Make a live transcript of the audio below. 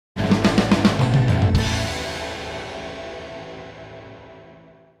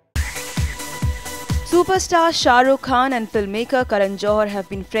Superstar Shah Rukh Khan and filmmaker Karan have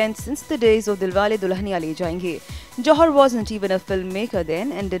been friends since the days of Dilwale Dulhaniya Le Jayenge. Johar wasn't even a filmmaker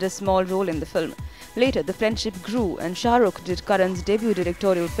then and did a small role in the film. Later, the friendship grew and Shah Rukh did Karan's debut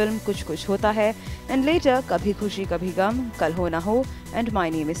directorial film Kuch Kuch Hota Hai, and later Kabhi Khushi Kabhi Gum, Kal Ho Na Ho and My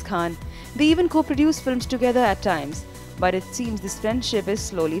Name is Khan. They even co-produced films together at times. But it seems this friendship is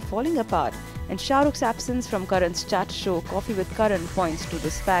slowly falling apart, and Shah Rukh's absence from Karan's chat show Koffee with Karan points to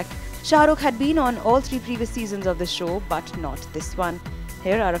this fact. Shah Rukh had been on all 3 previous seasons of the show, but not this one.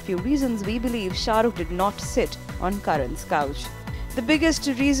 Here are a few reasons we believe Shah Rukh did not sit on Karan's couch. The biggest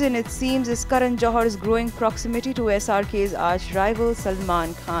reason, it seems, is Karan Johar's growing proximity to SRK's arch-rival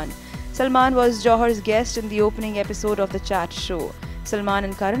Salman Khan. Salman was Johar's guest in the opening episode of the chat show. Salman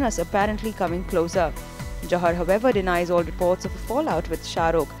and Karan are apparently coming closer. Johar, however, denies all reports of a fallout with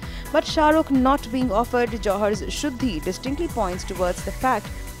Shah Rukh. But Shah Rukh not being offered Johar's Shuddhi distinctly points towards the fact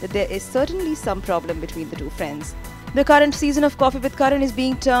that there is certainly some problem between the two friends. The current season of Koffee with Karan is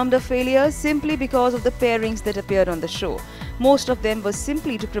being termed a failure simply because of the pairings that appeared on the show. Most of them were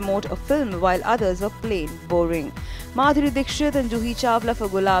simply to promote a film, while others were plain boring. Madhuri Dixit and Juhi Chawla for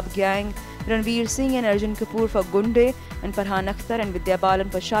Gulab Gang, Ranveer Singh and Arjun Kapoor for Gunde, and Farhan Akhtar and Vidya Balan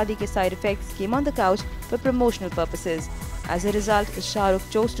for Shaadi Ke Side Effects came on the couch for promotional purposes. As a result, Shah Rukh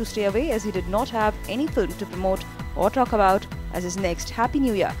chose to stay away as he did not have any film to promote or talk about, as his next Happy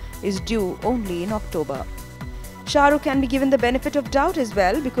New Year is due only in October. Shah Rukh can be given the benefit of doubt as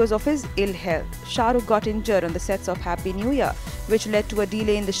well because of his ill health. Shah Rukh got injured on the sets of Happy New Year, which led to a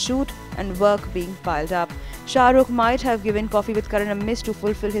delay in the shoot and work being piled up. Shah Rukh might have given Koffee with Karan a miss to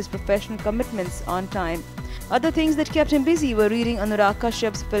fulfill his professional commitments on time. Other things that kept him busy were reading Anurag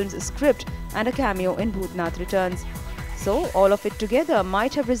Kashyap's film's script and a cameo in Bhootnath Returns. So, all of it together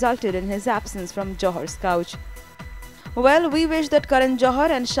might have resulted in his absence from Johar's couch. Well, we wish that Karan Johar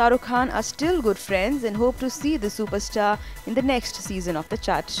and Shah Rukh Khan are still good friends and hope to see the superstar in the next season of the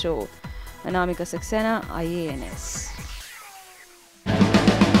chat show. Anamika Saxena, IANS.